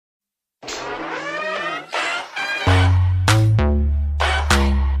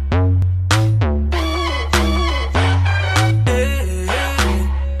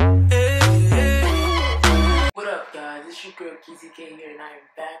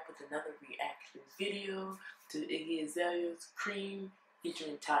another reaction video to Iggy Azalea's Kream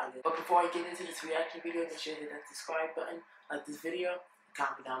featuring Tyga. But before I get into this reaction video, make sure to hit that subscribe button, like this video, and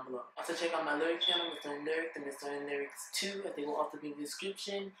comment down below. Also check out my lyric channel, MsOnlyLyrics and MsOnlyLyricsTwo, as they will also be in the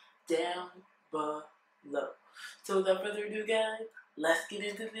description down below. So without further ado, guys, let's get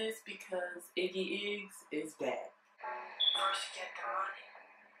into this because Iggy is back. First you get the money,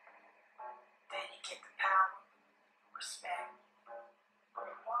 then you get the power, respect.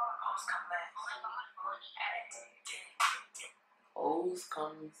 Hoes come last. Hoes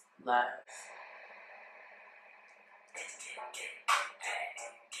comes last.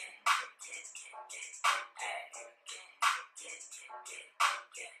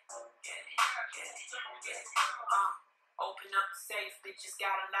 Open up the safe, bitches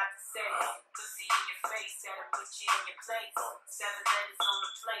got a lot to say. Pussy in your face, that'll put you in your place. 7 letters on the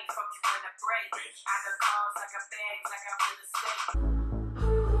plate, fuck you when I break. I got cars, I got bags, I got real estate.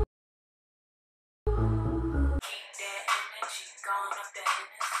 Keep that energy, going up the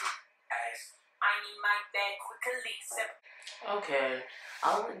Hennessy. I need my bag quickly. Okay,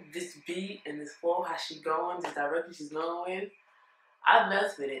 I like this beat and this flow, how she going, the direction she's going with. I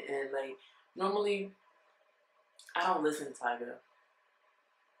mess with it, and like normally I don't listen to Tyga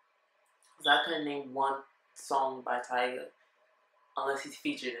because I couldn't name one song by Tyga unless he's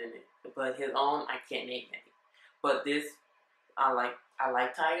featured in it. But his own, I can't name any. But this, I like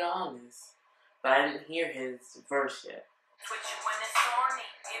Tyga on this, but I didn't hear his verse yet. Twitch you when it's horny.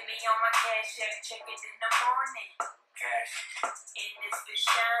 Hit me on my cash app, check it in the morning. Cash in this bitch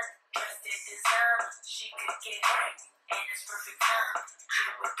shine, dressed in designer. She could get right, and it's perfect time. She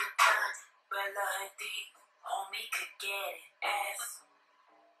with the time, Bella Hadid, homie could get it. Ass,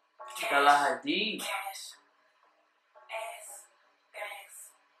 Bella Hadid. cash, ass,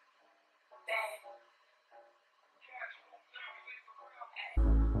 bags, bag.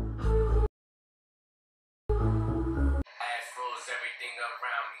 Ass froze everything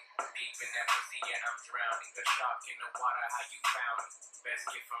around me. Deep in that pussy, yeah, I'm drowning. The shark in the water, how you found me? Best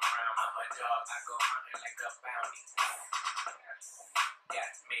get from round. I'm a dog, I go hunting like a bounty. Yeah,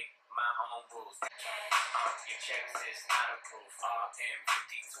 make my own rules. Your checks is not approved.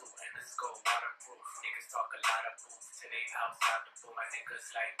 RM52 and the skull waterproof. Niggas talk a lot of booth to they outside the booth. My niggas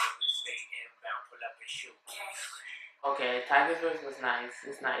like we stay inbound, pull up and shoot. Okay, Tyga's verse was nice.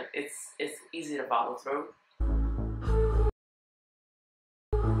 It's nice. It's easy to follow through.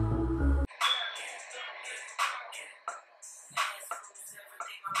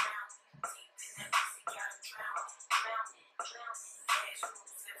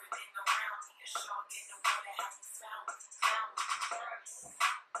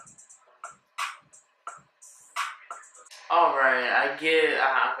 Alright, I get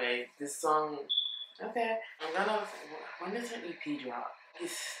okay, this song, okay, when does her EP drop?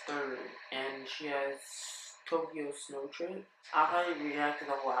 It's 3rd, and she has Tokyo Snow Trip. I'll probably react to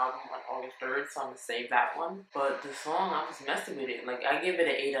the whole album on August 3rd, so I'm gonna save that one. But the song, I was messing with it, like, I give it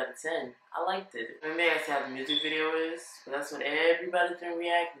an 8 out of 10. I liked it. Maybe I see how the music video is, but that's what everybody's been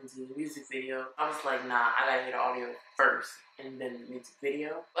reacting to, the music video. I was like, nah, I gotta hear the audio first, and then the music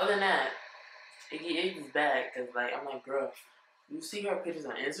video. Other than that, Iggy's back, cause like I'm like, girl, you see her pictures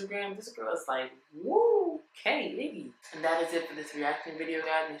on Instagram, this girl is like, woo, okay, Iggy. And that is it for this reaction video,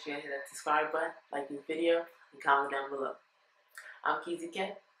 guys. Make sure you hit that subscribe button, like this video, and comment down below. I'm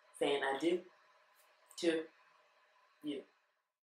KeezyKay, saying I do to you.